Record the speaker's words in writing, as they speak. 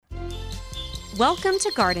Welcome to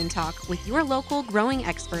Garden Talk with your local growing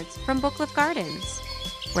experts from Booklift Gardens,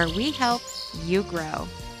 where we help you grow.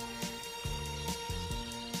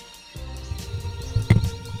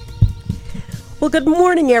 Well, good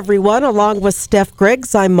morning, everyone. Along with Steph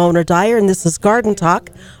Griggs, I'm Mona Dyer, and this is Garden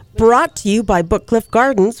Talk, brought to you by Booklift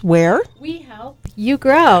Gardens, where we help you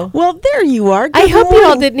grow. Well, there you are. I hope you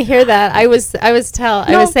all didn't hear that. I was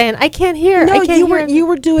saying I can't hear. No, I can't you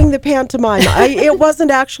were doing the pantomime. It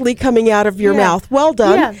wasn't actually coming out of your mouth. Well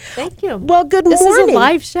done. Yeah, thank you. Well, good morning. This is a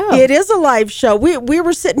live show. It is a live show. We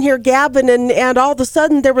were sitting here gabbing, and all of a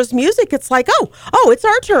sudden there was music. It's like, it's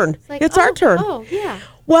our turn. It's our turn. Oh, yeah.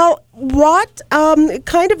 Well, what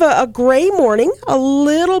kind of a gray morning, a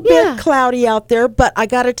little bit cloudy out there, but I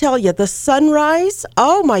got to tell you, the sunrise,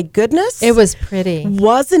 oh my goodness. It was pretty.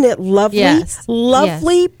 Wasn't it lovely? Yes.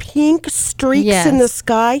 Lovely pink streaks in the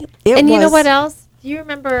sky. You know what else? Do you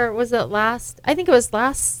remember, I think it was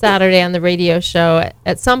last Saturday on the radio show,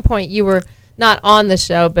 at some point you were not on the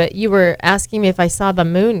show, but you were asking me if I saw the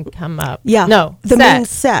moon come up. Yeah. No, the moon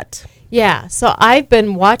set. Yeah, so I've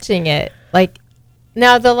been watching it,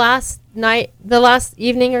 now, the last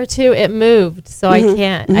evening or two, it moved, so I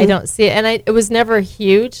can't. I don't see it. And it was never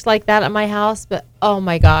huge like that at my house, but oh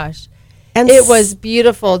my gosh. And it was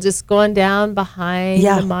beautiful just going down behind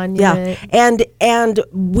the monument. Yeah, and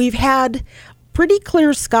we've had pretty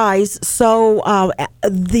clear skies, so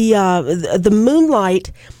the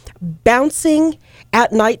moonlight bouncing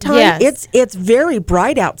at nighttime, it's very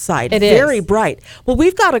bright outside. It very is. bright. Well,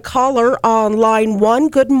 we've got a caller on line one.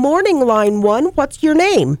 Good morning, line one. What's your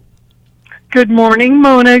name? Good morning,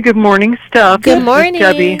 Mona. Good morning, Steph. Good morning,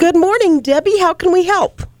 Debbie. Good morning, Debbie. How can we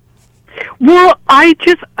help? Well, I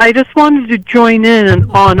just wanted to join in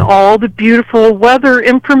on all the beautiful weather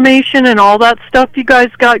information and all that stuff you guys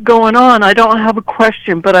got going on. I don't have a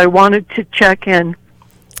question, but I wanted to check in.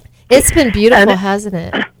 It's been beautiful, hasn't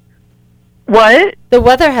it? What? The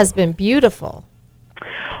weather has been beautiful.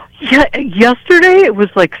 Yeah, yesterday it was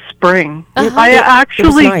like spring. I It actually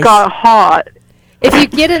was nice. got hot. If you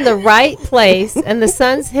get in the right place and the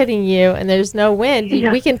sun's hitting you and there's no wind,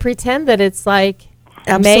 we can pretend that it's like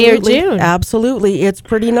May or June. Absolutely. It's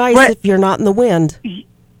pretty nice if you're not in the wind.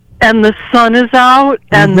 And the sun is out,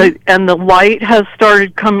 and the light has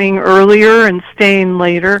started coming earlier and staying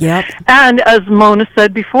later. Yep. And as Mona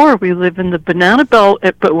said before, we live in the banana belt,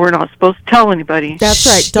 but we're not supposed to tell anybody. That's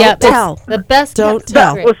right. Don't tell. The best. Don't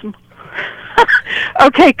tell.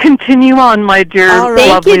 Okay, continue on, my dear, All right.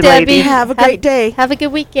 lovely Thank you, Debbie. lady. Have a great day. Have a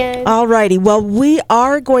good weekend. All righty. Well, we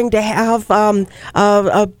are going to have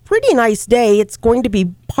a pretty nice day. It's going to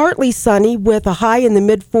be partly sunny with a high in the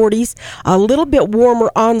mid-40s, a little bit warmer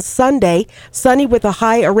on Sunday, sunny with a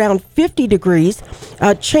high around 50 degrees.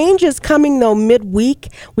 Change is coming, though, midweek.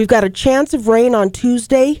 We've got a chance of rain on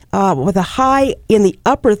Tuesday with a high in the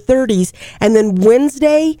upper 30s. And then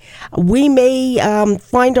Wednesday, we may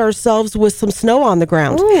find ourselves with some snow on the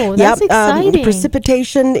ground. Ooh, that's exciting.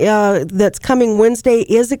 Precipitation that's coming Wednesday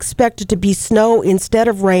is expected to be snow instead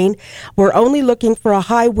of rain. We're only looking for a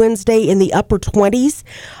high Wednesday in the upper 20s.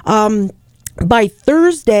 By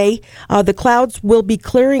Thursday, the clouds will be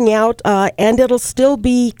clearing out, and it'll still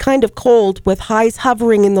be kind of cold with highs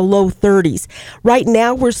hovering in the low 30s. Right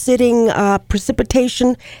now, we're sitting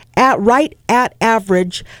precipitation right at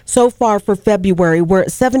average so far for February. We're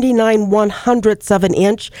at 79 100ths of an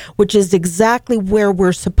inch, which is exactly where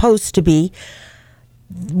we're supposed to be.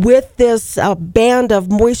 With this band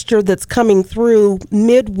of moisture that's coming through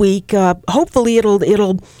midweek, hopefully it'll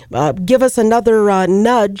give us another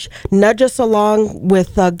nudge us along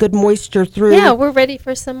with good moisture through. Yeah, we're ready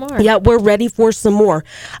for some more. Yeah, we're ready for some more.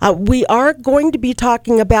 We are going to be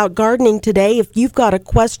talking about gardening today. If you've got a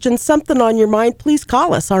question, something on your mind, please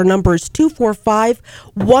call us. Our number is 245-1100,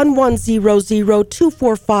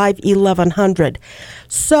 245-1100.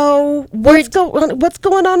 So what's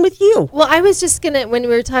going on with you? Well, I was just when we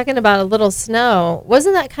were talking about a little snow,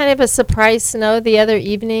 wasn't that kind of a surprise snow the other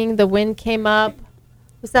evening? The wind came up.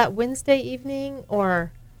 Was that Wednesday evening?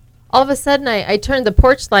 Or all of a sudden I turned the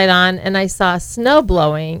porch light on and I saw snow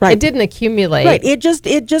blowing. Right. It didn't accumulate. Right. It just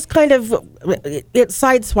kind of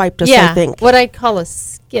sideswiped us, I think. What I'd call a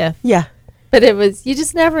skiff. Yeah. But it was, you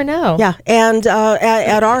just never know. Yeah. And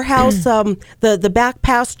at our house, the back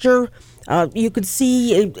pasture, you could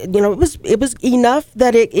see, it was enough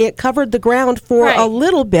that it covered the ground for a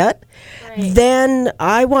little bit. Right. Then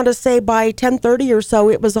I want to say by 10:30 or so,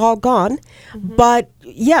 it was all gone. Mm-hmm. But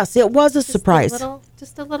yes, it was a surprise.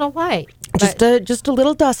 Just a little white. Just a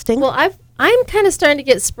little dusting. Well, I'm kind of starting to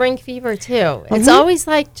get spring fever too. Mm-hmm. It's always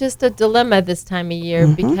like just a dilemma this time of year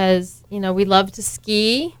because we love to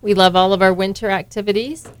ski. We love all of our winter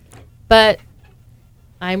activities, but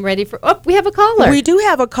I'm ready for. Oh, we have a caller. We do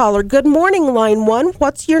have a caller. Good morning, line 1.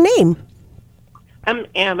 What's your name? I'm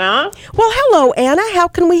Anna. Well, hello, Anna. How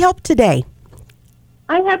can we help today?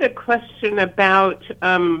 I had a question about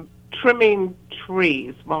trimming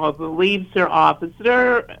trees while the leaves are off. Is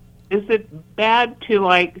it bad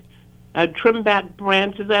to trim back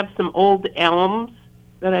branches? I have some old elms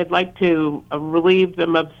that I'd like to relieve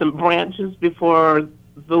them of some branches before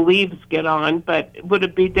the leaves get on, but would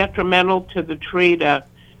it be detrimental to the tree to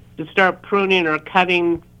start pruning or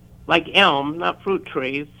cutting like elm, not fruit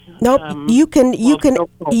trees? Nope. You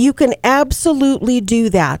can absolutely do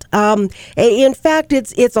that. In fact,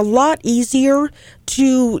 it's a lot easier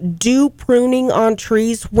to do pruning on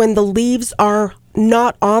trees when the leaves are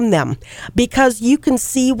not on them, because you can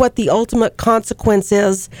see what the ultimate consequence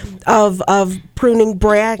is of pruning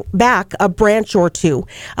back a branch or two.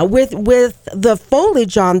 With the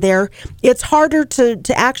foliage on there, it's harder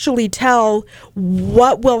to actually tell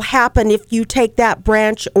what will happen if you take that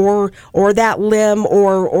branch or that limb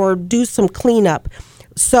or do some cleanup.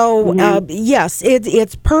 So, yes,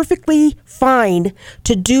 it's perfectly fine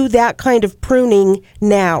to do that kind of pruning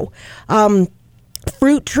now.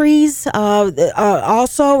 Fruit trees,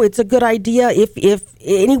 also, it's a good idea if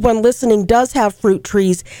anyone listening does have fruit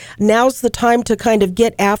trees, now's the time to kind of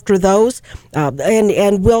get after those,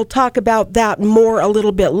 and we'll talk about that more a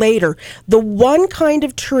little bit later. The one kind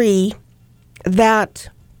of tree that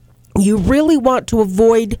you really want to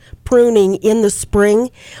avoid pruning in the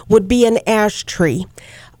spring would be an ash tree.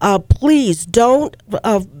 Please don't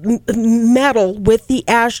meddle with the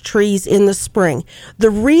ash trees in the spring. The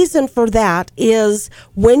reason for that is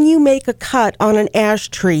when you make a cut on an ash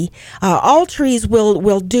tree, all trees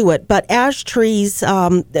will do it, but ash trees,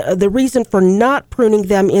 the reason for not pruning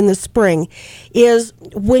them in the spring is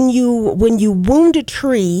when you wound a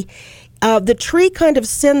tree, the tree kind of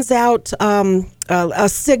sends out a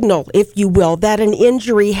signal, if you will, that an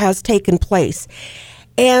injury has taken place.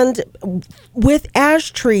 And with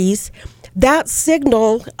ash trees, that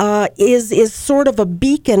signal is sort of a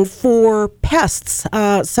beacon for pests,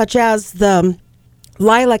 such as the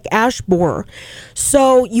lilac ash borer.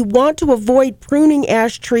 So you want to avoid pruning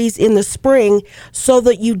ash trees in the spring so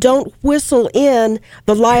that you don't whistle in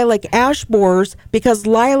the lilac ash borers, because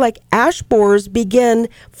lilac ash borers begin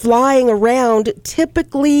flying around.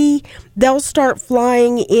 Typically, they'll start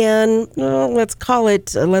flying in, let's call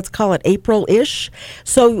it April-ish.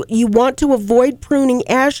 So you want to avoid pruning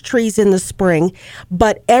ash trees in the spring,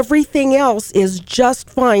 but everything else is just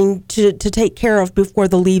fine to take care of before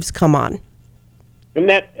the leaves come on. And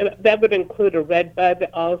that would include a red bud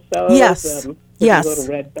also? Yes. Yes. Little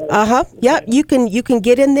red bud. Yeah. Okay. You can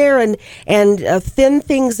get in there and thin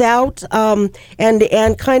things out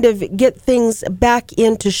and kind of get things back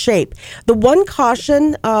into shape. The one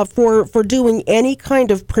caution for doing any kind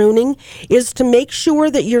of pruning is to make sure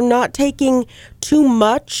that you're not taking too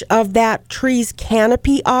much of that tree's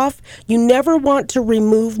canopy off. You never want to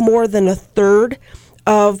remove more than a third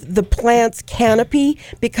of the plant's canopy,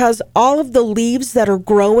 because all of the leaves that are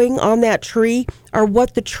growing on that tree are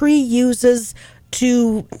what the tree uses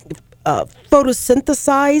to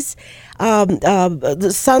photosynthesize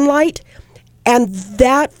the sunlight, and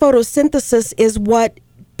that photosynthesis is what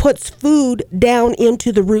puts food down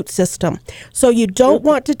into the root system. So you don't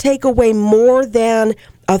want to take away more than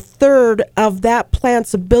a third of that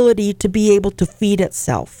plant's ability to be able to feed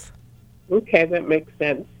itself. Okay, that makes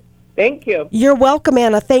sense. Thank you. You're welcome,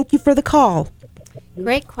 Anna. Thank you for the call.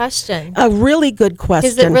 Great question. A really good question.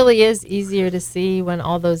 Because it really is easier to see when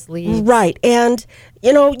all those leaves. Right. And,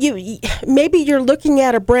 you maybe you're looking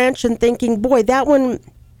at a branch and thinking, boy, that one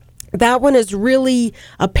is really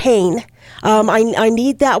a pain. I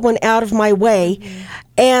need that one out of my way. Mm-hmm.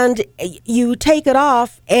 And you take it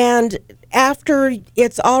off, and after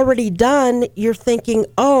it's already done, you're thinking,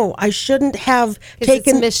 oh, I shouldn't have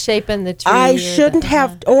taken... It's misshapen the tree. I shouldn't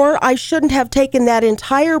have taken that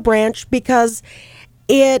entire branch because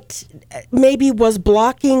it maybe was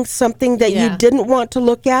blocking something that you didn't want to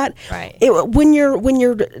look at. Right. When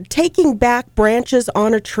you're taking back branches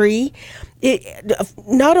on a tree,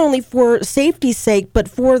 not only for safety's sake, but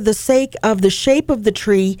for the sake of the shape of the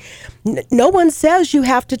tree, no one says you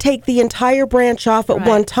have to take the entire branch off at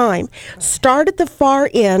one time. Right. Start at the far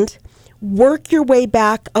end, work your way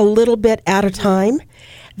back a little bit at a time.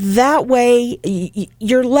 That way,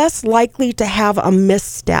 you're less likely to have a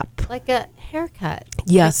misstep. Like a haircut.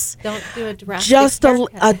 Yes. Don't do a drastic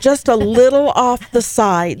haircut. Just a little off the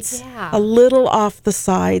sides. Yeah. A little off the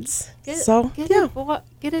sides.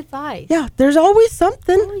 Good advice. Yeah, there's always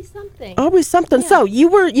something. Always something. Yeah. So you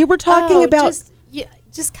were talking about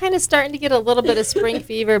just kind of starting to get a little bit of spring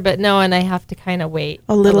fever, but knowing I have to kind of wait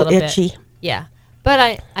A little bit. itchy. Yeah.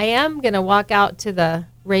 But I am going to walk out to the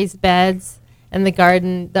raised beds and the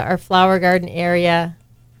garden, our flower garden area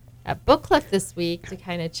at Book Cliff this week to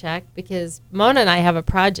kind of check, because Mona and I have a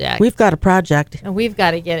project. We've got a project. And we've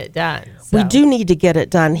got to get it done. So. We do need to get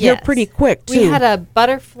it done here Yes. pretty quick, too. We had a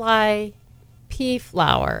butterfly pea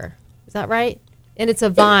flower. Is that right? And it's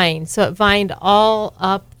a vine. So it vined all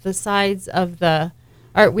up the sides of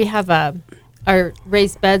we have our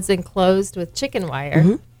raised beds enclosed with chicken wire.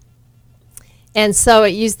 Mm-hmm. And so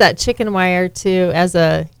it used that chicken wire as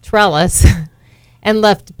a trellis and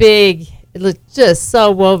left big, it was just so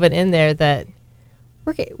woven in there that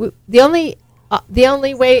the only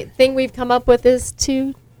thing we've come up with is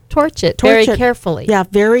to torch it very carefully. Yeah,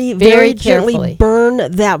 very gently carefully.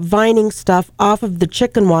 burn that vining stuff off of the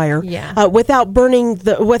chicken wire. Yeah. Without burning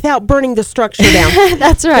the structure down.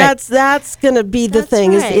 That's right. That's going to be the That's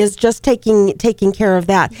thing right. is just taking care of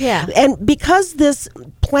that. Yeah. And because this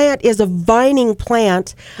plant is a vining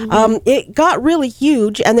plant, it got really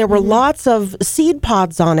huge, and there were lots of seed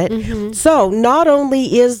pods on it. So not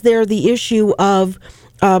only is there the issue of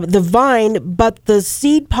the vine, but the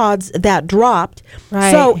seed pods that dropped.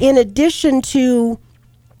 Right. So in addition to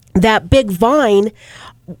that big vine,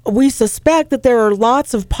 we suspect that there are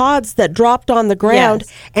lots of pods that dropped on the ground.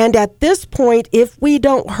 Yes. And at this point, if we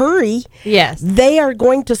don't hurry, Yes. they are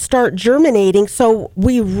going to start germinating. So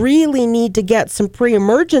we really need to get some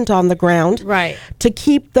pre-emergent on the ground Right. to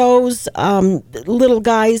keep those little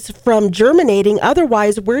guys from germinating.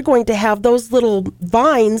 Otherwise, we're going to have those little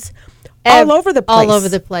vines all over the place. All over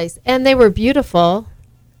the place. And they were beautiful.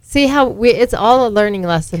 See how it's all a learning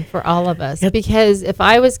lesson for all of us. Because if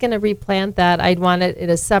I was going to replant that, I'd want it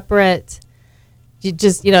in a separate,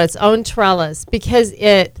 its own trellis, because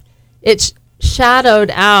it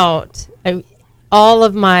shadowed out all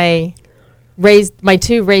of my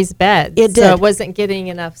two raised beds. It did. So it wasn't getting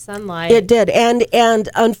enough sunlight. It did. And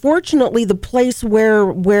unfortunately, the place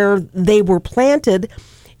where they were planted,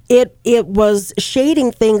 it was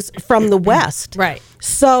shading things from the west. Right.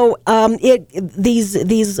 So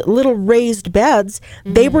these little raised beds,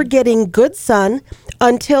 they were getting good sun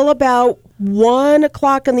until about 1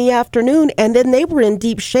 o'clock in the afternoon, and then they were in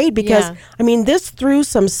deep shade because this threw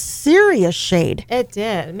some serious shade. It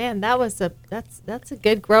did. Man, that's a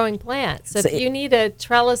good growing plant. So if you need a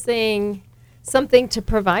trellising something to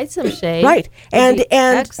provide some shade. Right. And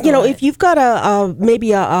excellent. if you've got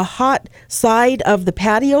maybe a hot side of the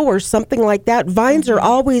patio or something like that, vines are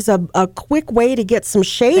always a quick way to get some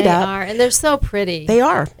shade up. They are, and they're so pretty. They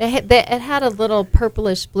are. It had a little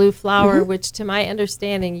purplish blue flower, which to my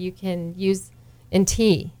understanding you can use in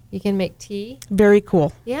tea. You can make tea. Very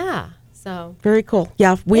cool. Yeah. So very cool.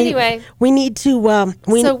 Yeah. Anyway, we need to.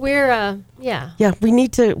 So we're Yeah, we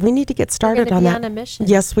need to get started on that. On a mission.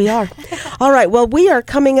 Yes, we are. All right. Well, we are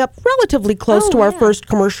coming up relatively close to our first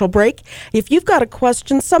commercial break. If you've got a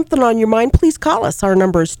question, something on your mind, please call us. Our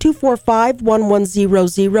number is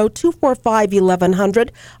 245-1100, 245-1100.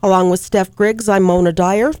 Along with Steph Griggs, I'm Mona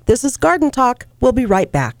Dyer. This is Garden Talk. We'll be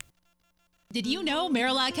right back. Did you know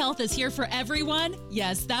Marillac Health is here for everyone?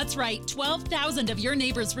 Yes, that's right. 12,000 of your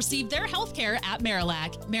neighbors receive their health care at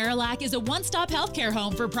Marillac. Marillac is a one-stop healthcare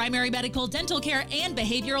home for primary medical, dental care, and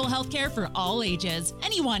behavioral health care for all ages.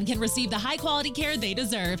 Anyone can receive the high-quality care they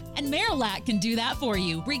deserve, and Marillac can do that for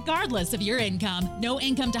you, regardless of your income. No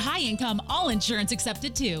income to high income, all insurance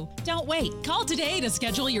accepted too. Don't wait. Call today to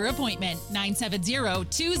schedule your appointment.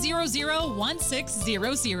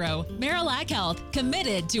 970-200-1600. Marillac Health,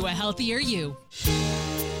 committed to a healthier you.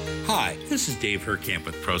 Hi, this is Dave Herkamp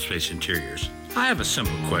with ProSpace Interiors. I have a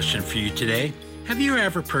simple question for you today. Have you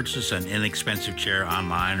ever purchased an inexpensive chair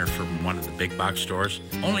online or from one of the big box stores,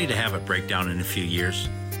 only to have it break down in a few years?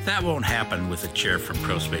 That won't happen with a chair from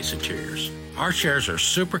ProSpace Interiors. Our chairs are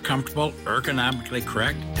super comfortable, ergonomically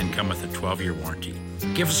correct, and come with a 12-year warranty.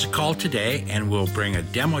 Give us a call today and we'll bring a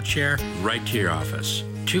demo chair right to your office.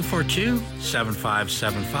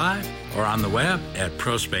 242-7575 or on the web at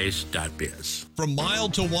prospace.biz. From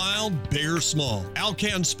mild to wild, big or small,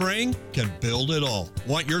 Alcan Spring can build it all.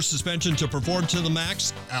 Want your suspension to perform to the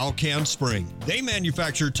max? Alcan Spring. They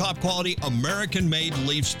manufacture top-quality American-made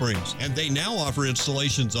leaf springs, and they now offer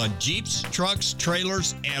installations on Jeeps, trucks,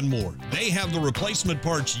 trailers, and more. They have the replacement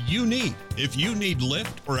parts you need. If you need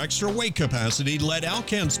lift or extra weight capacity, let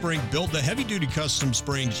Alcan Spring build the heavy-duty custom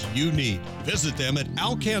springs you need. Visit them at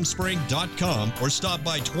alcanspring.com or stop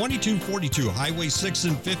by 2242 Highway 6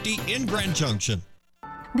 and 50 in Grand Junction.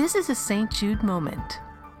 This is a St. Jude moment.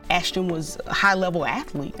 Ashton was a high-level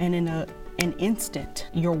athlete, and in an instant,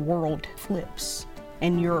 your world flips.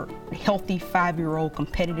 and your healthy 5-year-old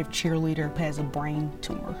competitive cheerleader has a brain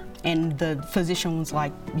tumor. And the physician was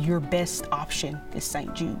like, your best option is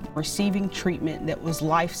St. Jude. Receiving treatment that was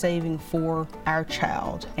life-saving for our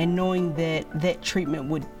child and knowing that that treatment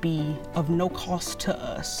would be of no cost to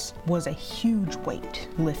us was a huge weight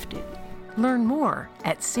lifted. Learn more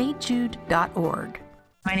at stjude.org.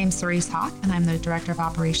 My name is Cerise Hawk, and I'm the Director of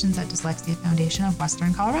Operations at Dyslexia Foundation of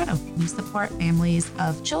Western Colorado. We support families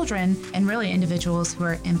of children and really individuals who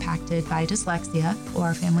are impacted by dyslexia,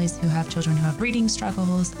 or families who have children who have reading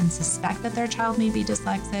struggles and suspect that their child may be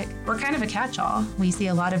dyslexic. We're kind of a catch-all. We see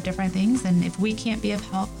a lot of different things, and if we can't be of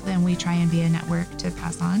help, then we try and be a network to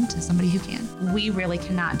pass on to somebody who can. We really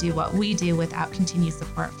cannot do what we do without continued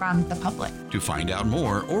support from the public. To find out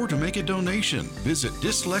more or to make a donation, visit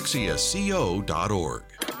dyslexiaco.org.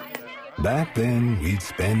 Back then, we'd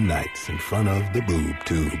spend nights in front of the boob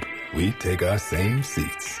tube. We'd take our same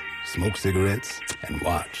seats, smoke cigarettes, and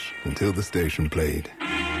watch until the station played.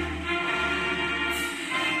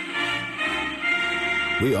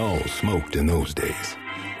 We all smoked in those days.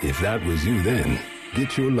 If that was you then,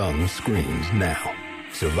 get your lungs screened now.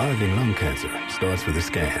 Surviving lung cancer starts with a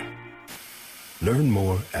scan. Learn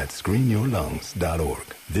more at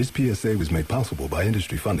screenyourlungs.org. This PSA was made possible by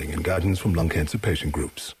industry funding and guidance from lung cancer patient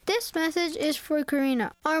groups. This message is for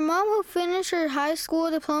Karina, our mom who finished her high school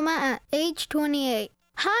diploma at age 28.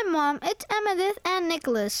 Hi, Mom. It's Emmettith and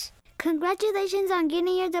Nicholas. Congratulations on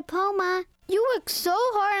getting your diploma. You worked so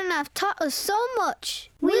hard and have taught us so much.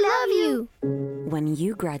 We love you. When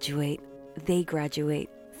you graduate, they graduate.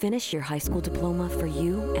 Finish your high school diploma for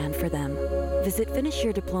you and for them. Visit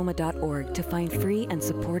finishyourdiploma.org to find free and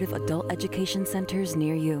supportive adult education centers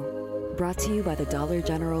near you. Brought to you by the Dollar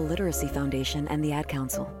General Literacy Foundation and the Ad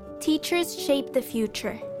Council. Teachers shape the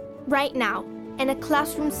future. Right now, in a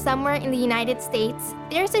classroom somewhere in the United States,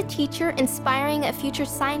 there's a teacher inspiring a future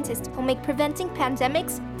scientist who'll make preventing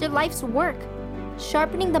pandemics their life's work.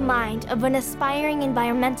 Sharpening the mind of an aspiring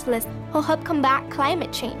environmentalist who'll help combat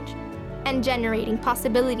climate change. And generating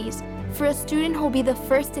possibilities for a student who'll be the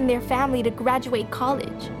first in their family to graduate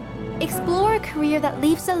college. Explore a career that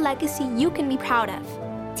leaves a legacy you can be proud of.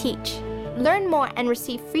 Teach. Learn more and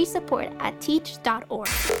receive free support at teach.org.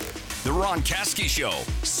 The Ron Caskey Show,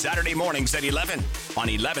 Saturday mornings at 11 on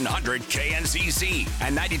 1100 KNZZ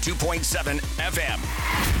and 92.7 FM.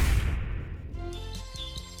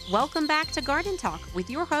 Welcome back to Garden Talk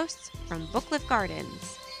with your hosts from Booklift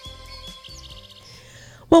Gardens.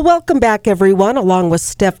 Well, welcome back, everyone. Along with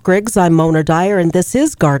Steph Griggs, I'm Mona Dyer, and this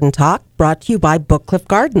is Garden Talk, brought to you by Booklift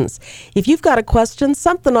Gardens. If you've got a question,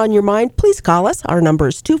 something on your mind, please call us. Our number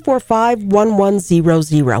is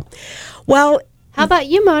 245-1100. Well, how about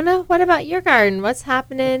you, Mona? What about your garden? What's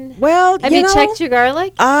happening? Well, have you checked your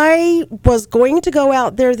garlic? I was going to go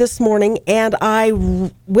out there this morning, and I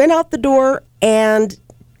went out the door and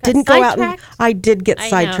didn't go out, and I did get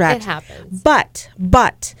sidetracked. It happens. But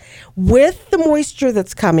with the moisture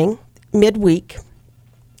that's coming midweek,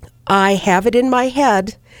 I have it in my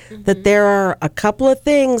head that there are a couple of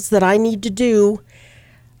things that I need to do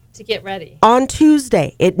to get ready on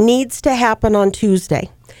Tuesday. It needs to happen on Tuesday.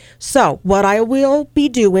 So what I will be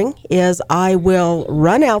doing is I will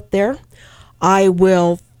run out there. I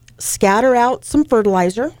will scatter out some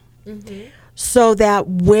fertilizer. So that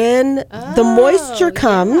when the moisture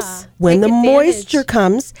comes,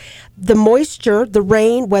 the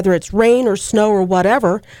rain, whether it's rain or snow or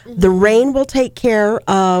whatever, the rain will take care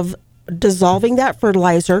of dissolving that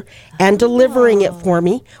fertilizer and delivering it for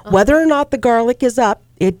me. Whether or not the garlic is up,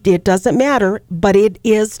 it doesn't matter, but it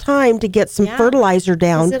is time to get some fertilizer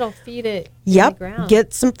down. 'Cause it'll feed it in the ground.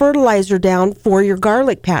 Get some fertilizer down for your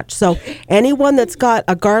garlic patch. So anyone that's got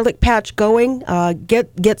a garlic patch going,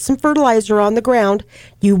 get some fertilizer on the ground.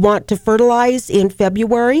 You want to fertilize in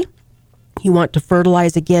February. You want to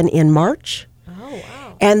fertilize again in March. Oh, wow.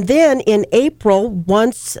 And then in April,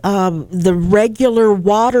 once the regular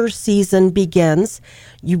water season begins,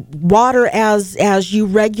 you water as you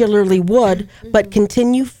regularly would, but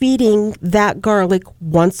continue feeding that garlic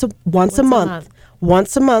once a month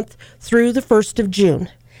through the 1st of June.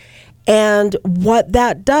 And what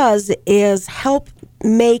that does is help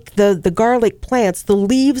make the garlic plants, the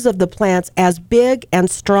leaves of the plants, as big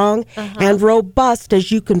and strong and robust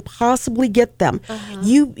as you can possibly get them.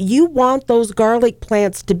 You want those garlic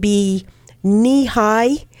plants to be knee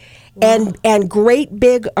high and great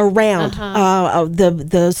big around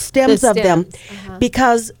the stems of them,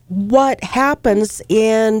 because what happens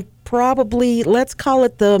in probably, let's call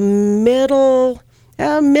it the middle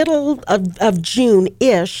of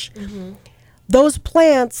June-ish, those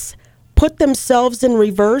plants put themselves in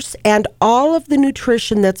reverse, and all of the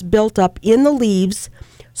nutrition that's built up in the leaves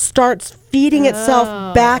starts feeding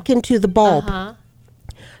itself back into the bulb.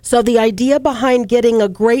 So the idea behind getting a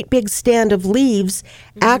great big stand of leaves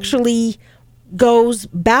actually goes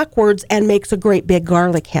backwards and makes a great big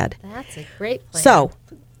garlic head. That's a great plan. So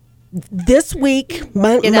this week,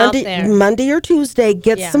 Monday or Tuesday,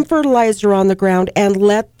 get some fertilizer on the ground and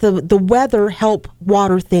let the weather help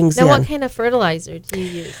water things in. Now, what kind of fertilizer do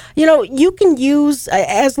you use? You know, you can use,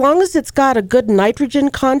 as long as it's got a good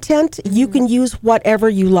nitrogen content, you can use whatever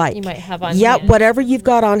you like. You might have on hand. Yeah, whatever you've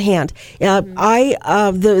got on hand.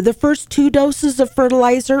 The first 2 doses of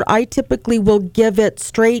fertilizer, I typically will give it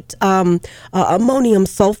straight ammonium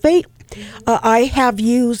sulfate. I have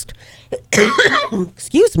used...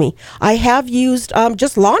 excuse me, I have used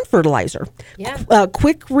just lawn fertilizer.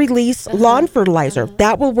 Quick release lawn fertilizer.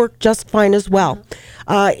 That will work just fine as well.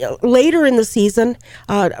 Later in the season,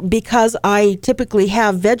 because I typically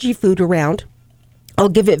have veggie food around, I'll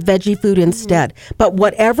give it veggie food instead. But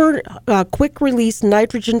whatever quick release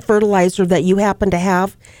nitrogen fertilizer that you happen to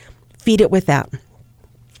have, feed it with that.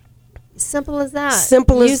 Simple as that.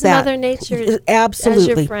 Simple as Use that. Mother Nature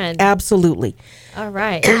Absolutely. as your friend. Absolutely. All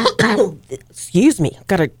right. Excuse me.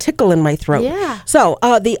 Got a tickle in my throat. Yeah. So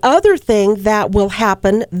the other thing that will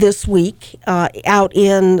happen this week out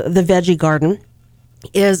in the veggie garden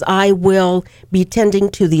is I will be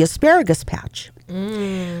tending to the asparagus patch. Boy,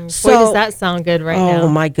 does that sound good right now. Oh,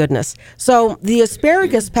 my goodness. So the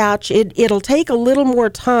asparagus patch, it'll take a little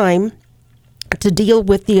more time to deal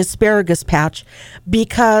with the asparagus patch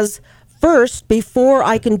because first, before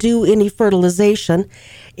I can do any fertilization,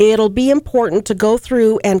 it'll be important to go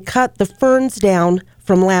through and cut the ferns down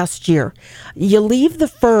from last year. You leave the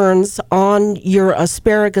ferns on your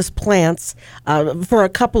asparagus plants for a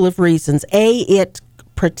couple of reasons. A, it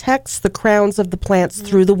protects the crowns of the plants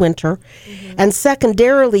through the winter. And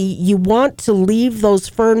secondarily, you want to leave those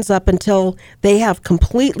ferns up until they have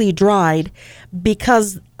completely dried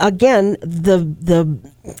because, again, the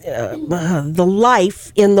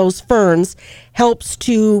life in those ferns helps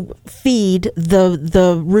to feed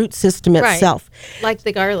the root system itself. Right. Like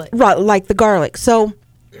the garlic. Right, like the garlic. So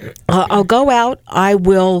I'll go out. I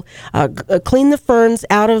will clean the ferns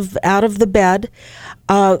out of the bed,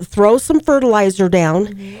 throw some fertilizer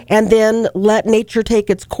down, and then let nature take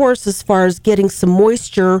its course as far as getting some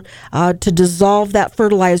moisture to dissolve that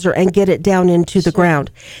fertilizer and get it down into the ground.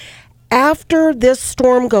 After this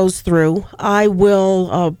storm goes through, I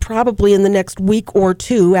will probably in the next week or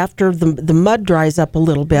two, after the mud dries up a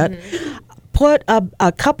little bit, put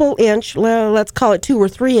a couple inch, let's call it 2 or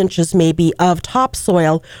 3 inches maybe, of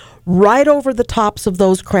topsoil right over the tops of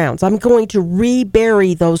those crowns. I'm going to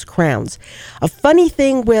rebury those crowns. A funny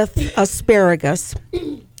thing with asparagus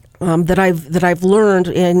that I've learned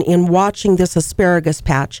in watching this asparagus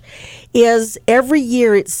patch is every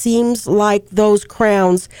year it seems like those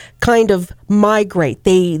crowns kind of migrate.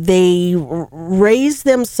 They raise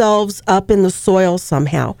themselves up in the soil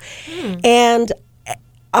somehow. And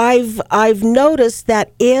I've noticed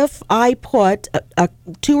that if I put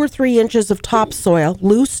 2 or 3 inches of topsoil,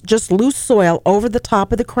 loose soil over the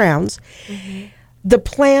top of the crowns, the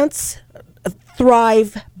plants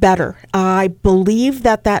thrive better. I believe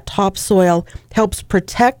that topsoil helps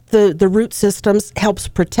protect the root systems, helps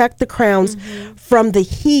protect the crowns from the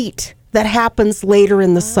heat that happens later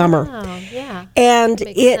in the summer. Yeah. And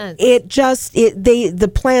the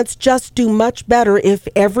plants just do much better if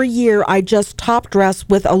every year I just top dress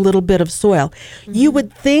with a little bit of soil. You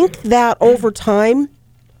would think that over time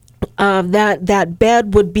that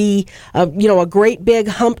bed would be a great big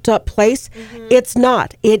humped up place. It's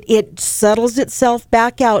not. It settles itself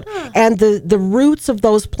back out, and the roots of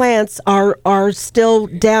those plants are still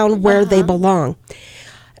down where they belong.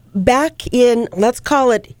 Back in, let's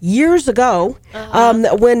call it years ago,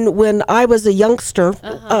 when I was a youngster,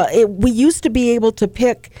 we used to be able to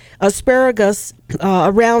pick asparagus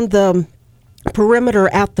around the perimeter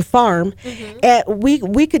at the farm.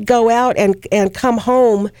 We could go out and come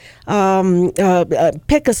home,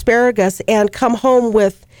 pick asparagus and come home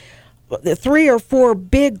with 3 or 4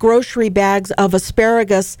 big grocery bags of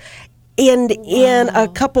asparagus in a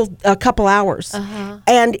couple hours,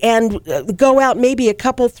 and go out maybe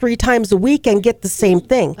 3 times a week and get the same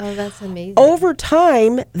thing. Oh, that's amazing. Over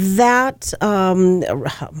time, that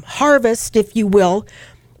harvest, if you will,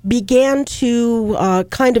 began to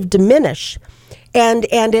kind of diminish, and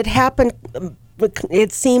it happened.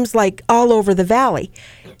 It seems like all over the valley.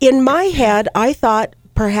 In my head, I thought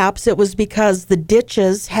perhaps it was because the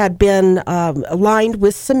ditches had been lined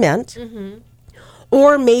with cement.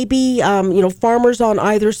 Or maybe, farmers on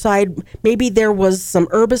either side, maybe there was some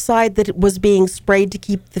herbicide that was being sprayed to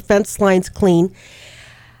keep the fence lines clean.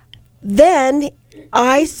 Then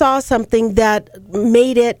I saw something that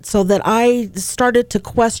made it so that I started to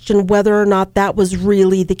question whether or not that was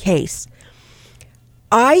really the case.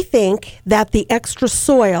 I think that the extra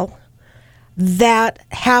soil that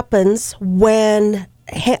happens when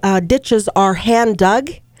ditches are hand dug,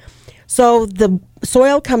 so the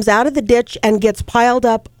soil comes out of the ditch and gets piled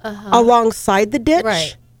up alongside the ditch.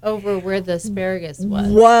 Right, over where the asparagus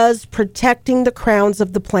was protecting the crowns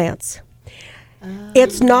of the plants.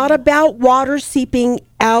 It's not about water seeping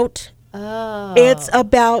out. It's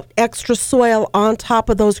about extra soil on top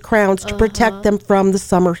of those crowns to protect them from the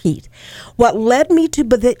summer heat. What led me to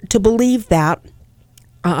believe that,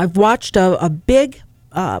 I've watched a big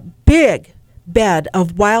bed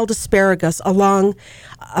of wild asparagus along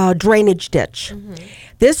a drainage ditch.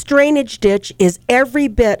 This drainage ditch is every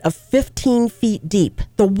bit of 15 feet deep.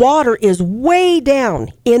 The water is way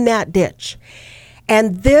down in that ditch.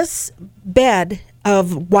 And this bed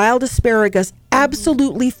of wild asparagus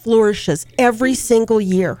absolutely flourishes every single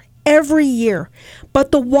year. Every year.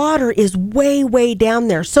 But the water is way, way down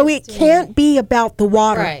there. So it can't be about the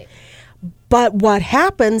water. Right. But what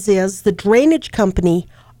happens is the drainage company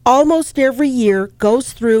almost every year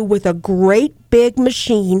goes through with a great big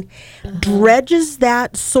machine, dredges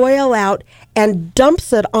that soil out, and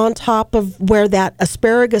dumps it on top of where that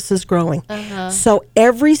asparagus is growing. So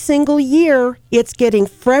every single year, it's getting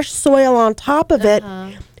fresh soil on top of it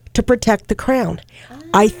to protect the crown.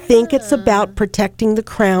 I think it's about protecting the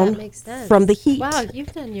crown from the heat. Wow,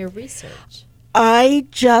 you've done your research. I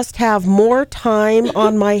just have more time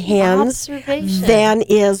on my hands Observation. than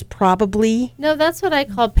is probably No, that's what I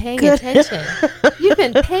call paying attention. You've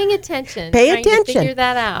been paying attention. Pay trying attention. To figure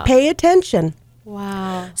that out. Pay attention.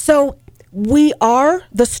 Wow. So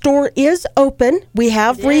the store is open. We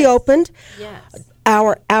have reopened. Yes.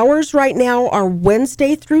 Our hours right now are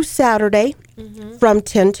Wednesday through Saturday from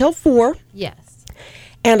 10 till 4. Yes.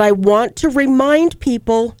 And I want to remind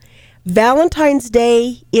people Valentine's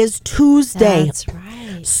Day is Tuesday. That's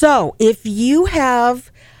right. So if you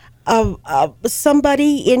have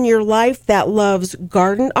somebody in your life that loves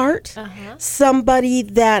garden art, somebody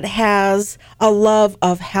that has a love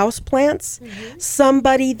of houseplants,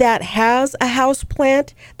 somebody that has a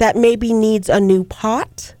houseplant that maybe needs a new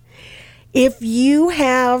pot, if you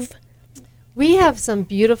have... We have some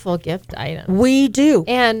beautiful gift items. We do.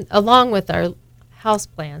 And along with our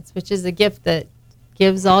houseplants, which is a gift that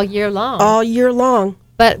gives all year long. All year long.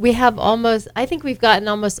 But we have I think we've gotten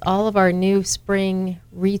almost all of our new spring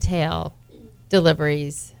retail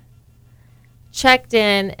deliveries checked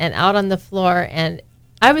in and out on the floor. And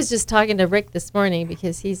I was just talking to Rick this morning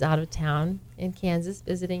because he's out of town in Kansas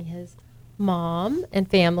visiting his mom and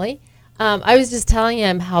family. I was just telling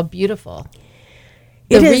him how beautiful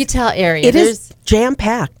the retail area. It is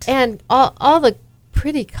jam-packed. And all the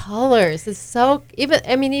pretty colors. It's so even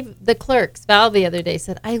the clerks, Val, the other day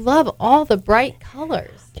said, I love all the bright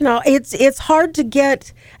colors. It's hard to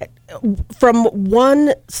get from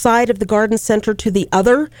one side of the garden center to the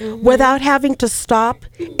other without having to stop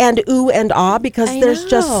and ooh and ah because there's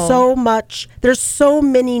just so much. There's so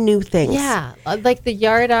many new things. Yeah, like the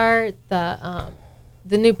yard art, the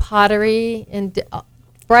new pottery and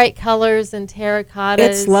bright colors and terracottas.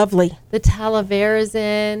 It's lovely. The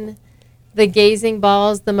Talaverazin, the gazing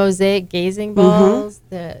balls, the mosaic gazing balls,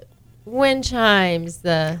 the wind chimes,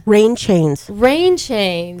 the rain chains,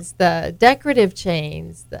 the decorative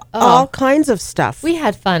chains, all kinds of stuff. We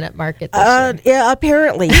had fun at market this year. Yeah,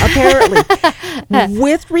 apparently.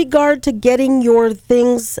 With regard to getting your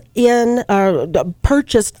things in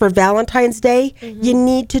purchased for Valentine's Day, you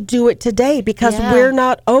need to do it today because we're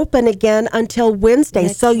not open again until Wednesday,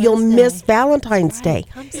 so you'll miss Valentine's Day.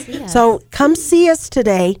 Come see us. So come see us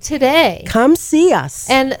today. Come see us.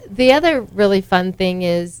 And the other really fun thing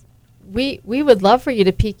is we would love for you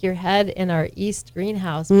to peek your head in our east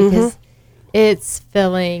greenhouse because it's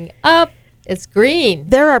filling up. It's green.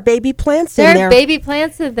 There are baby plants in there. There are baby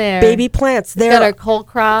plants in there. Baby plants. We've got our cole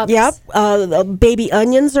crops. Yep. Baby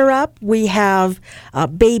onions are up. We have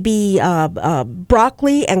baby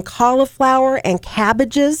broccoli and cauliflower and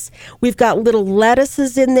cabbages. We've got little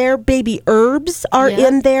lettuces in there. Baby herbs are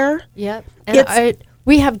in there. Yep. And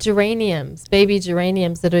we have geraniums, baby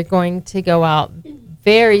geraniums that are going to go out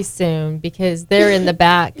very soon because they're in the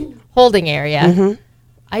back holding area.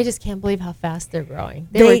 I just can't believe how fast they're growing.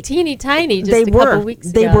 They were teeny tiny just a couple weeks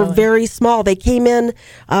ago. They were very small. They came in,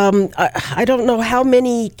 I don't know how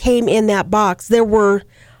many came in that box. There were,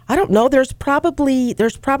 I don't know. There's probably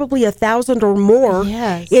 1,000 or more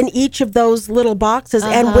in each of those little boxes.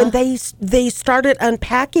 And when they started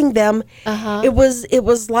unpacking them, it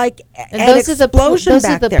was like an explosion those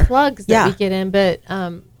back are the there. plugs that we get in. But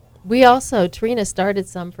we also, Trina started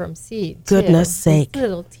some from seed. Goodness sake! It's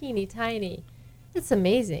little teeny tiny. It's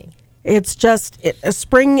amazing. It's just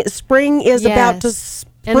spring is about to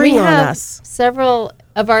spring and we on have us. Several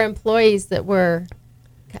of our employees that were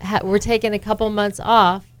taking a couple months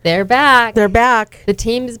off. They're back. The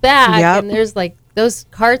team's back, Yep. and there's like those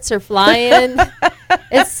carts are flying.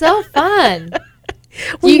 It's so fun.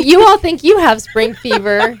 You all think you have spring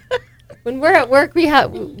fever. When we're at work,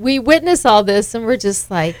 we witness all this, and we're just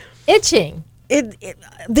like itching.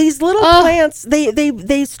 These little plants,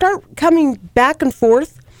 they start coming back and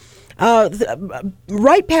forth.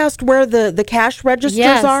 Right past where the cash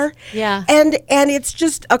registers are. Yeah. And it's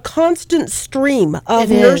just a constant stream of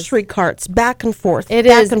It is. nursery carts back and forth.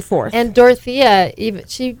 And forth. And Dorothea,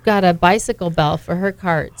 she got a bicycle bell for her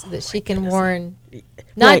cart so that she can warn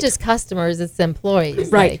not just customers, it's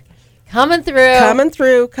employees. Right. Like, coming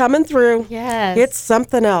through. Yes. It's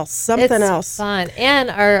something else. It's fun. And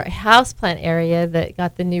our houseplant area that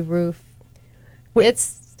got the new roof,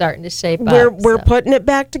 it's starting to shape up. We're putting it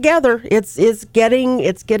back together. It's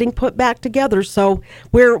getting put back together. So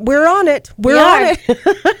we're on it. We are.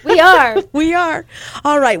 We are.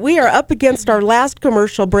 All right. We are up against our last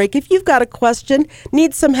commercial break. If you've got a question,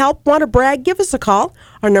 need some help, want to brag, give us a call.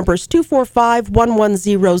 Our number is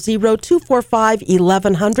 245-1100,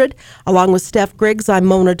 245-1100. Along with Steph Griggs, I'm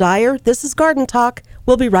Mona Dyer. This is Garden Talk.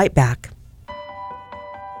 We'll be right back.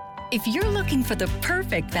 If you're looking for the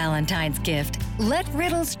perfect Valentine's gift, let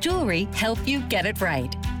Riddles Jewelry help you get it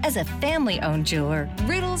right. As a family-owned jeweler,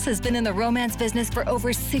 Riddles has been in the romance business for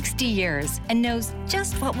over 60 years and knows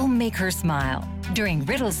just what will make her smile. During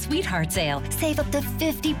Riddles Sweetheart Sale, save up to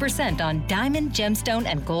 50% on diamond, gemstone,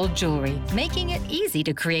 and gold jewelry, making it easy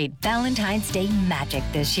to create Valentine's Day magic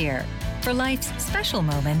this year. For life's special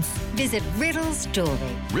moments, visit Riddles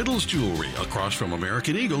Jewelry. Riddles Jewelry, across from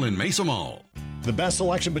American Eagle in Mesa Mall. The best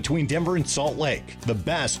selection between Denver and Salt Lake. The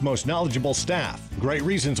best, most knowledgeable staff. Great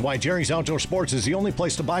reasons why Jerry's Outdoor Sports is the only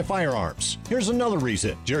place to buy firearms. Here's another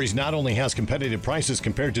reason. Jerry's not only has competitive prices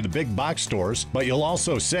compared to the big box stores, but you'll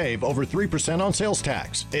also save over 3% on sales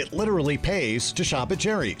tax. It literally pays to shop at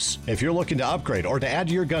Jerry's. If you're looking to upgrade or to add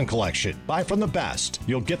to your gun collection, buy from the best.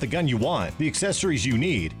 You'll get the gun you want, the accessories you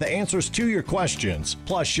need, the answers to your questions,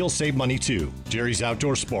 plus you'll save money too. Jerry's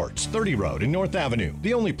Outdoor Sports, 30 Road and North Avenue,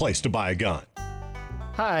 the only place to buy a gun.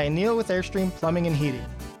 Hi, Neil with Airstream Plumbing and Heating.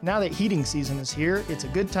 Now that heating season is here, it's a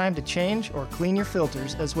good time to change or clean your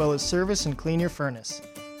filters as well as service and clean your furnace.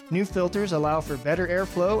 New filters allow for better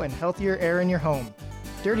airflow and healthier air in your home.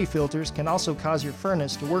 Dirty filters can also cause your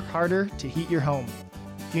furnace to work harder to heat your home.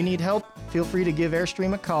 If you need help, feel free to give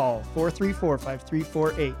Airstream a call,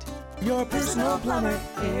 434-5348. Your personal plumber,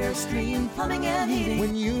 Airstream Plumbing and Heating.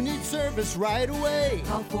 When you need service right away,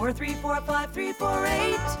 call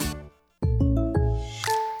 434-5348.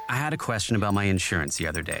 I had a question about my insurance the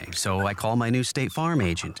other day, so I called my new State Farm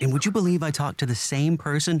agent. And would you believe I talked to the same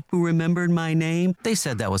person who remembered my name? They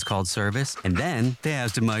said that was called service. And then they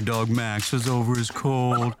asked if my dog Max was over his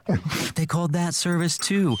cold. They called that service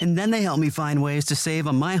too. And then they helped me find ways to save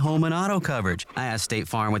on my home and auto coverage. I asked State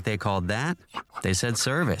Farm what they called that. They said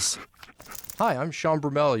service. Hi, I'm Sean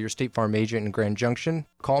Brumell, your State Farm agent in Grand Junction.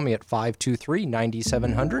 Call me at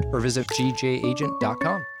 523-9700 or visit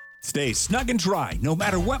gjagent.com. Stay snug and dry no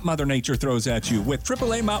matter what Mother Nature throws at you with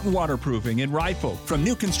AAA Mountain Waterproofing in Rye Folk. From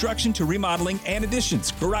new construction to remodeling and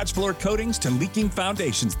additions, garage floor coatings to leaking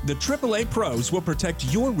foundations, the AAA pros will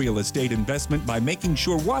protect your real estate investment by making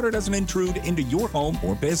sure water doesn't intrude into your home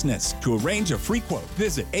or business. To arrange a free quote,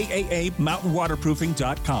 visit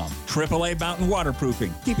AAAMountainWaterproofing.com. AAA Mountain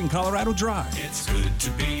Waterproofing, keeping Colorado dry. It's good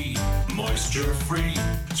to be moisture-free.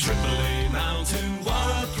 AAA Mountain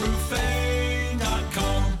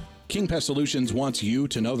Waterproofing.com. King Pest Solutions wants you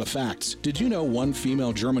to know the facts. Did you know one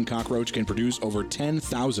female German cockroach can produce over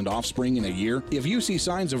 10,000 offspring in a year? If you see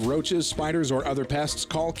signs of roaches, spiders, or other pests,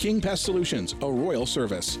 call King Pest Solutions, a royal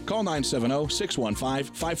service. Call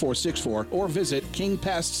 970-615-5464 or visit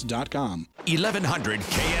kingpests.com. 1100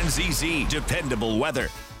 KNZZ, dependable weather.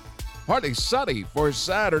 Partly sunny for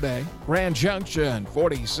Saturday. Grand Junction,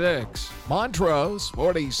 46. Montrose,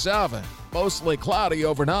 47. Mostly cloudy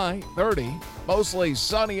overnight, 30. Mostly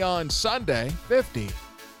sunny on Sunday, 50.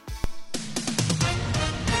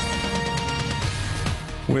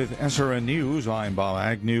 With SRN News, I'm Bob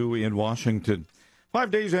Agnew in Washington. 5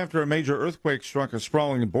 days after a major earthquake struck a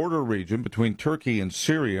sprawling border region between Turkey and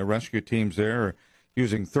Syria, rescue teams there are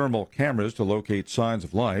using thermal cameras to locate signs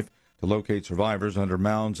of life, to locate survivors under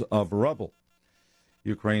mounds of rubble.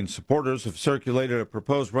 Ukraine supporters have circulated a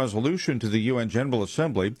proposed resolution to the UN General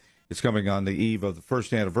Assembly. It's coming on the eve of the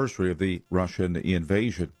first anniversary of the Russian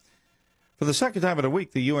invasion. For the second time in a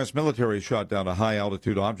week, the U.S. military shot down a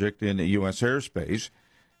high-altitude object in U.S. airspace.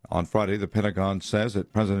 On Friday, the Pentagon says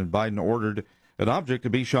that President Biden ordered an object to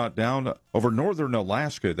be shot down over northern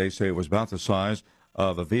Alaska. They say it was about the size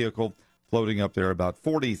of a vehicle floating up there about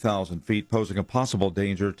 40,000 feet, posing a possible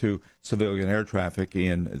danger to civilian air traffic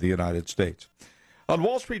in the United States. On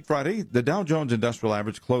Wall Street Friday, the Dow Jones Industrial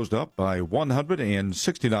Average closed up by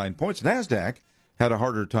 169 points. NASDAQ had a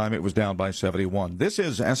harder time. It was down by 71. This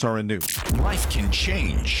is SRN News. Life can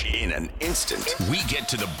change in an instant. We get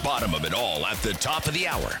to the bottom of it all at the top of the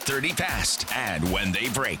hour, 30 past, and when they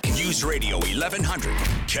break. News Radio 1100,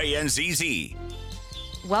 KNZZ.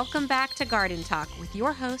 Welcome back to Garden Talk with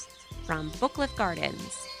your hosts from Booklift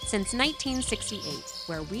Gardens since 1968,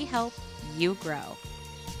 where we help you grow.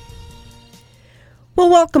 Well,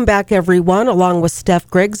 welcome back, everyone. Along with Steph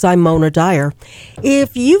Griggs, I'm Mona Dyer.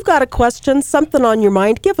 If you've got a question, something on your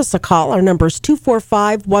mind, give us a call. Our number is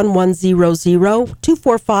 245-1100,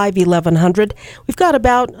 245-1100. We've got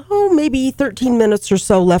about, maybe 13 minutes or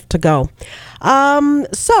so left to go.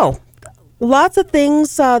 Lots of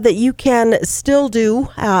things that you can still do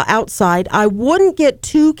outside. I wouldn't get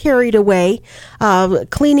too carried away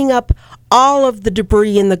cleaning up all of the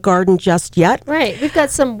debris in the garden just yet. Right. We've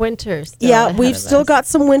got some winter still Yeah, we've still got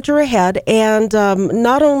some winter ahead. And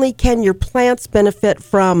not only can your plants benefit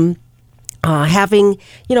from having,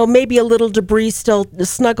 maybe a little debris still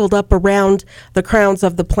snuggled up around the crowns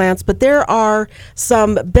of the plants, but there are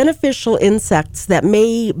some beneficial insects that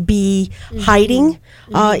may be hiding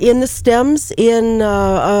in the stems, in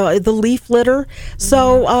the leaf litter.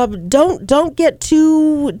 So don't get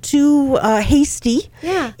too hasty.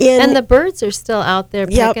 Yeah, and the birds are still out there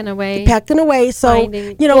pecking away. So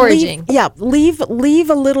foraging. Leave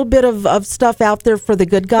a little bit of stuff out there for the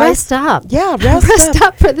good guys. Rest up. Yeah, rest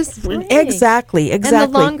up for the spring. Exactly. And the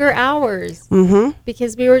longer hours. Mm-hmm.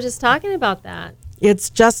 Because we were just talking about that.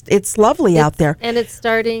 It's lovely out there. And it's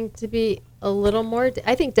starting to be a little more,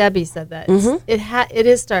 I think Debbie said that. Mm-hmm. It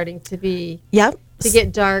is starting to be, to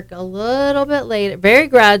get dark a little bit later, very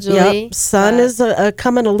gradually. Yep, sun is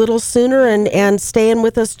coming a little sooner and staying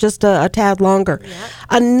with us just a tad longer. Yep.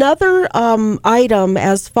 Another item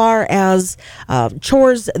as far as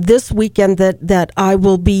chores this weekend that I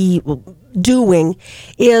will be doing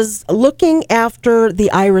is looking after the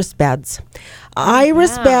iris beds.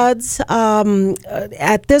 Iris beds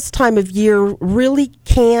at this time of year really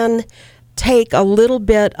can take a little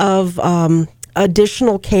bit of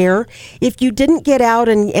additional care. If you didn't get out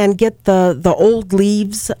and get the old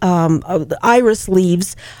leaves, the iris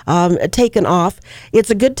leaves taken off, it's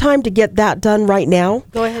a good time to get that done right now.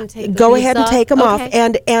 Go ahead and take them off.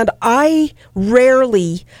 And I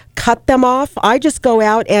rarely cut them off. I just go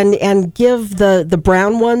out and give the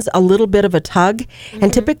brown ones a little bit of a tug,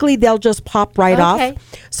 and typically they'll just pop right off.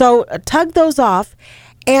 So tug those off.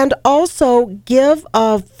 And also give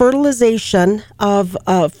a fertilization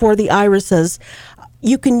for the irises.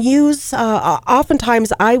 You can use,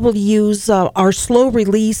 oftentimes I will use our slow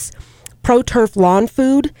release ProTurf lawn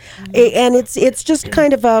food, and it's just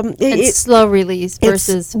kind of it's slow release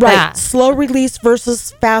versus fast. Right, slow release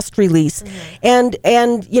versus fast release, and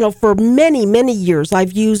for many years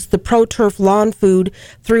I've used the ProTurf lawn food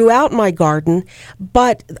throughout my garden.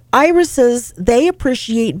 But irises, they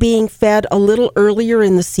appreciate being fed a little earlier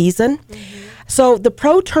in the season. So the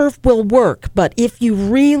ProTurf will work, but if you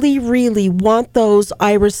really, really want those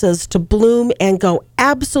irises to bloom and go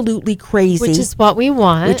absolutely crazy, which is what we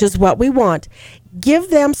want, give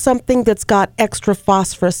them something that's got extra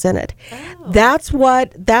phosphorus in it. That's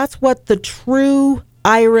what the true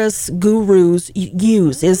iris gurus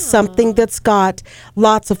use, is something that's got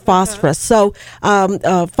lots of phosphorus. So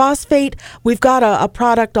phosphate, we've got a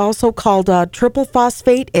product also called triple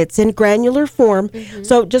phosphate. It's in granular form.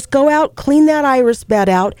 So just go out, clean that iris bed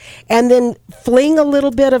out, and then fling a little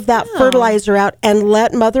bit of that fertilizer out and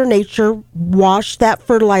let Mother Nature wash that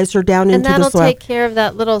fertilizer down into the soil. And that'll take care of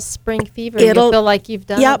that little spring fever. You'll feel like you've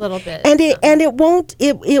done a little bit. And it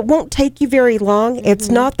won't take you very long. It's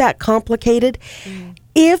not that complicated.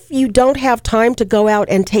 If you don't have time to go out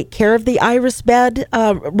and take care of the iris bed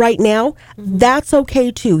right now, that's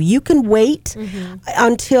okay too. You can wait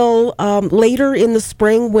until later in the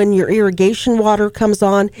spring when your irrigation water comes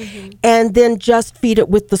on, and then just feed it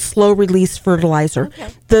with the slow release fertilizer.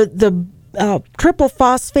 The triple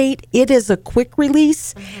phosphate, it is a quick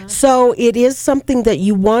release, so it is something that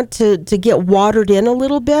you want to get watered in a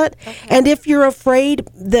little bit. And if you're afraid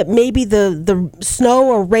that maybe the snow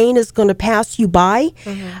or rain is going to pass you by,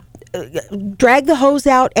 drag the hose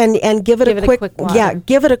out and give it a quick water.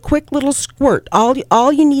 Give it a quick little squirt.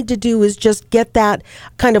 All you need to do is just get that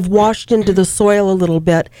kind of washed into the soil a little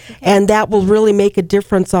bit, and that will really make a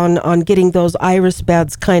difference on getting those iris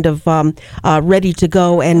beds kind of ready to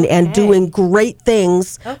go and doing great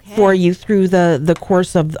things for you through the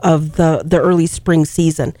course of the early spring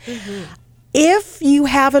season. If you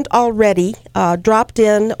haven't already dropped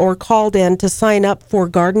in or called in to sign up for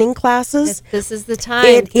gardening classes, this is the time.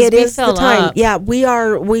 It is the time. Yeah,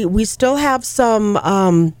 we still have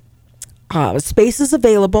some spaces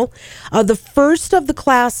available. The first of the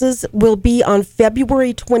classes will be on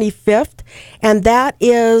February 25th, and that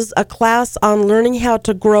is a class on learning how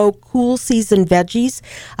to grow cool season veggies.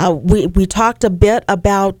 We talked a bit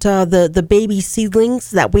about the baby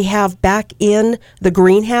seedlings that we have back in the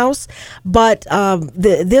greenhouse, but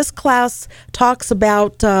this class talks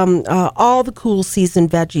about all the cool season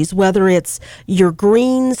veggies, whether it's your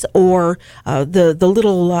greens or the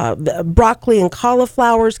little broccoli and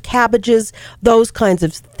cauliflowers, cabbages, those kinds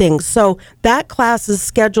of things. So that class is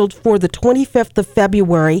scheduled for the 25th of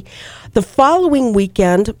February. The following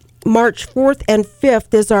weekend, March 4th and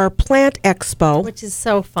 5th, is our Plant Expo. Which is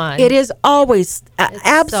so fun. It is always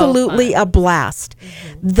absolutely a blast.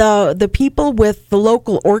 The people with the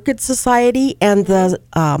local Orchid Society and the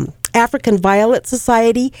African Violet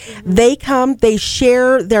Society, they come, they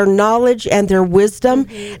share their knowledge and their wisdom.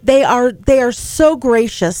 They are so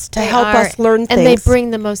gracious to help us learn things. And they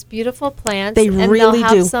bring the most beautiful plants. They and really they'll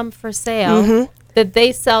have do. some for sale that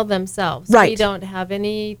they sell themselves. Right. We don't have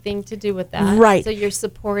anything to do with that. Right. So you're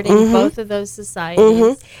supporting both of those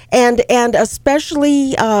societies. And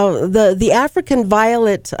especially the African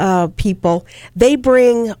Violet people, they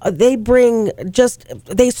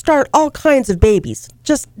start all kinds of babies,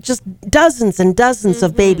 just dozens and dozens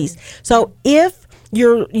of babies. So if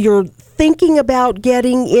you're thinking about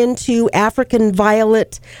getting into African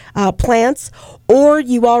Violet plants, or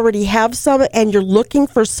you already have some and you're looking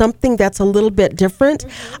for something that's a little bit different,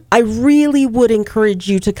 I really would encourage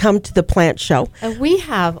you to come to the plant show. And we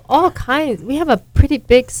have all kinds. We have a pretty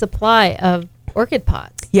big supply of orchid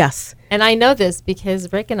pots. Yes. And I know this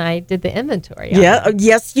because Rick and I did the inventory.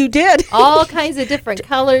 Yes, you did. All kinds of different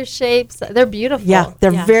colors, shapes. They're beautiful. Yeah,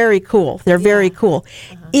 they're very cool. They're very cool.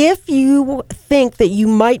 If you think that you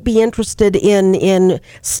might be interested in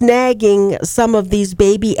snagging some of these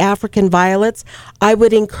baby African violets, I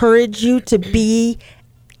would encourage you to be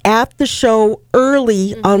at the show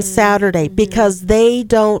early on Saturday because they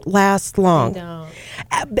don't last long. They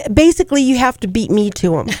don't. Basically, you have to beat me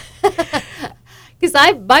to them.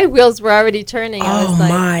 Because my wheels were already turning. I was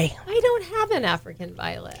like, my! I don't have an African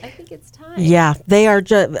violet. I think it's time. Yeah, they are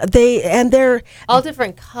they're all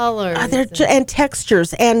different colors. And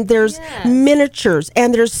textures, and there's miniatures,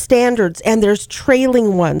 and there's standards, and there's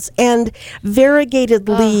trailing ones, and variegated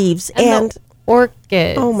leaves, and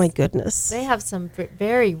orchids. Oh my goodness! They have some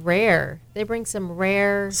very rare. They bring some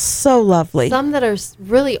rare. So lovely. Some that are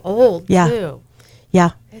really old too.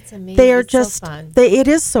 Yeah. It's amazing. They are it's just, so fun. It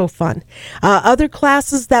is so fun. Other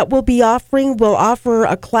classes that we'll be offering, we'll offer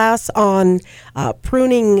a class on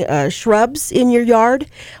pruning shrubs in your yard.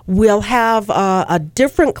 We'll have a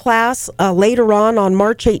different class later on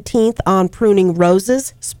March 18th on pruning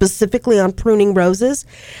roses, specifically on pruning roses.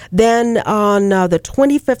 Then on the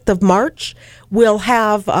 25th of March, we'll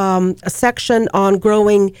have a section on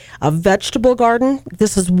growing a vegetable garden.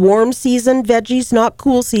 This is warm season veggies, not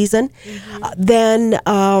cool season. Then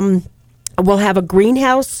we'll have a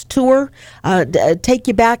greenhouse tour, take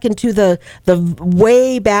you back into the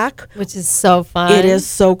way back, which is so fun. It is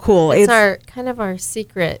so cool. It's our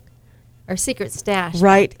secret stash.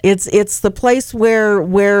 Right. It's the place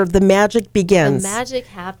where the magic begins. The magic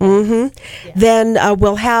happens. Yeah. Then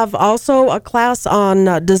we'll have also a class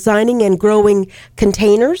on designing and growing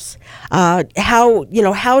containers. How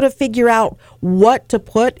to figure out what to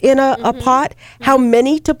put in a pot, how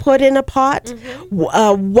many to put in a pot,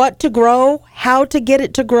 what to grow, how to get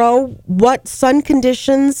it to grow, what sun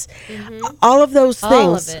conditions, all of those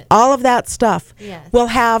things, all of that stuff. Yes. We'll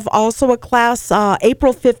have also a class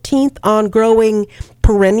April 15th on growing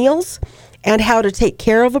perennials and how to take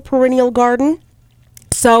care of a perennial garden.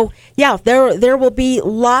 So, yeah, there will be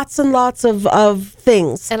lots and lots of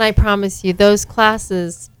things. And I promise you, those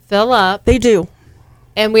classes fill up. They do.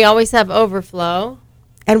 And we always have overflow.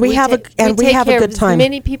 And we have a good time. As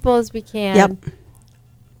many people as we can. Yep.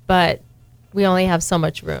 But we only have so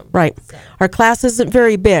much room. Right. Our class isn't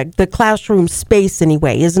very big. The classroom space,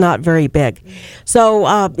 anyway, is not very big.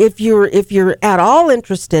 So if you're at all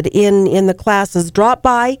interested in the classes, drop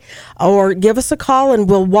by or give us a call, and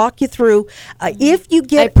we'll walk you through. If you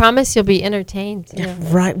get, I promise you'll be entertained too.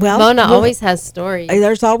 Right. Well, Mona always has stories.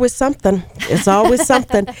 There's always something. It's always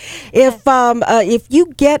something. If you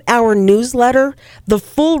get our newsletter, the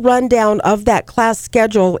full rundown of that class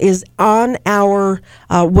schedule is on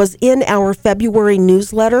was in our February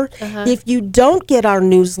newsletter. If you don't get our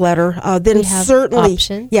newsletter, then We have certainly,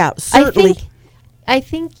 options. yeah, certainly. I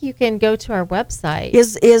think you can go to our website.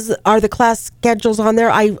 Are the class schedules on there?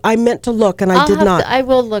 I meant to look and I did not. I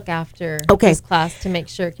will look after this class to make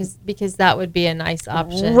sure because that would be a nice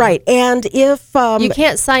option. Right, and if you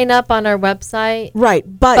can't sign up on our website, right,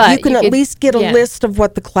 but you can at could- least get a list of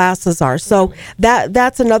what the classes are. So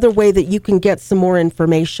that's another way that you can get some more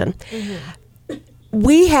information.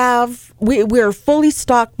 We're fully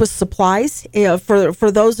stocked with supplies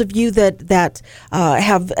for those of you that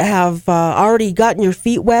have already gotten your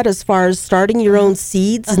feet wet as far as starting your own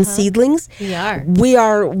seeds and seedlings. We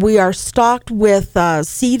are stocked with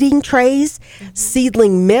seeding trays,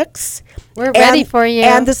 seedling mix. We're ready for you,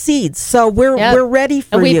 and the seeds. So we're ready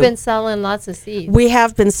for and you. we've been selling lots of seeds. We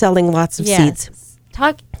have been selling lots of seeds.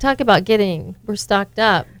 Talk about we're stocked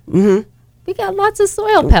up. Mm-hmm. We got lots of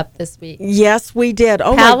soil pep this week. Yes, we did.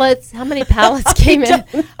 Oh, pallets. How many pallets came in?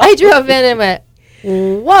 I drove in and went,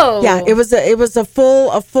 whoa. Yeah, it was a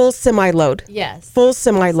full semi load. Yes. Full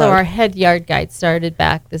semi load. So our head yard guide started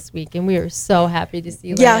back this week, and we were so happy to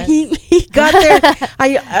see Yeah, Lance. he got there.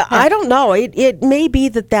 I don't know. It may be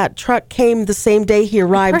that truck came the same day he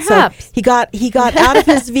arrived. Perhaps. So he got out of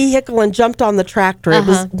his vehicle and jumped on the tractor. It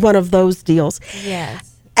was one of those deals.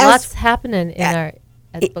 Yes. Lots happening in our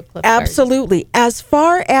at Book Club Gardens. Absolutely. As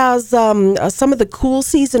far as some of the cool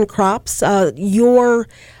season crops, your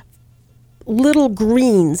little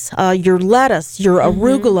greens, your lettuce, your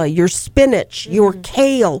arugula, your spinach, your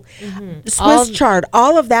kale, Swiss chard,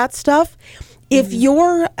 all of that stuff. If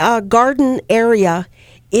your garden area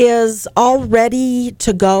is all ready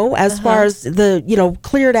to go as far as the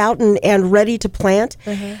cleared out and ready to plant,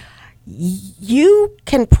 you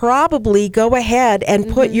can probably go ahead and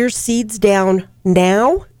put your seeds down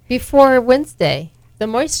now before Wednesday. The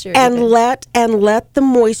moisture and let the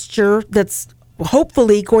moisture that's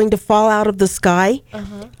hopefully going to fall out of the sky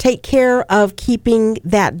take care of keeping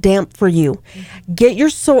that damp for you. Get your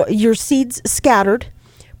seeds scattered.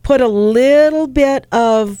 Put a little bit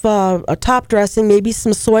of a top dressing, maybe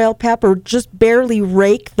some soil pep, or just barely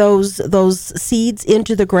rake those seeds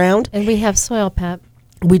into the ground. And we have soil pep.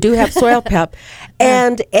 We do have soil pep,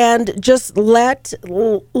 and just let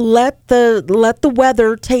the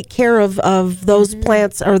weather take care of those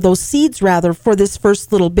plants, or those seeds rather, for this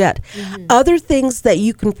first little bit. Other things that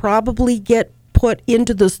you can probably get put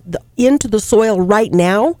into the soil right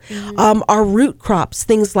now are root crops,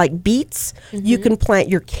 things like beets. You can plant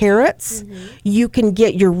your carrots. You can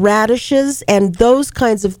get your radishes and those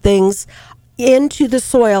kinds of things into the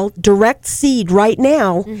soil, direct seed right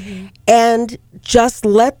now, and just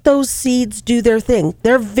let those seeds do their thing.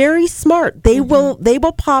 They're very smart. They will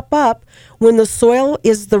pop up when the soil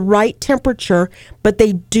is the right temperature, but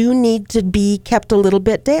they do need to be kept a little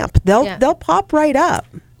bit damp. They'll pop right up.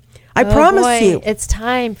 I promise you. It's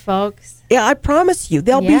time, folks. Yeah, I promise you.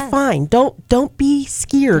 They'll be fine. Don't be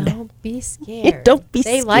scared. Don't be scared. Don't be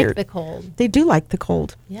scared. They like the cold. They do like the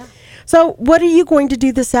cold. Yeah. So, what are you going to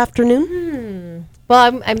do this afternoon?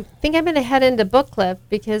 Well, I think I'm going to head into Book Cliff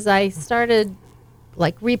because I started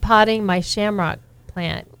repotting my shamrock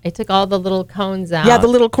plant. I took all the little cones out. Yeah, the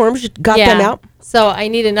little corms, you got them out. So I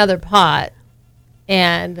need another pot,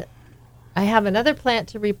 and I have another plant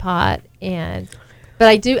to repot, but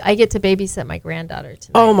I get to babysit my granddaughter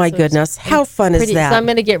tonight. Oh my goodness, how fun is that? So I'm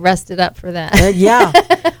going to get rested up for that. Yeah,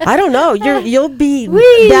 I don't know. You'll be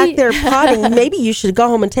back there potting. Maybe you should go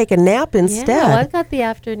home and take a nap instead. Yeah, well, I've got the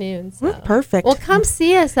afternoon. So. Perfect. Well, come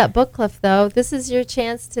see us at Book Cliff, though. This is your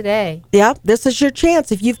chance today. Yeah, this is your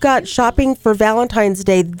chance. If you've got shopping for Valentine's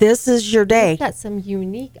Day, this is your day. We've got some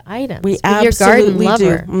unique items. We for your garden absolutely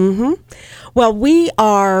lover. do. Well, we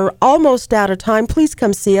are almost out of time. Please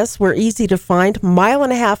come see us. We're easy to find, mile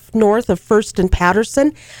and a half north of First and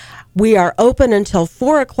Patterson. We are open until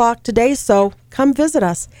 4 o'clock today, so come visit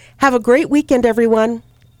us. Have a great weekend, everyone.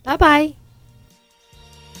 Bye-bye.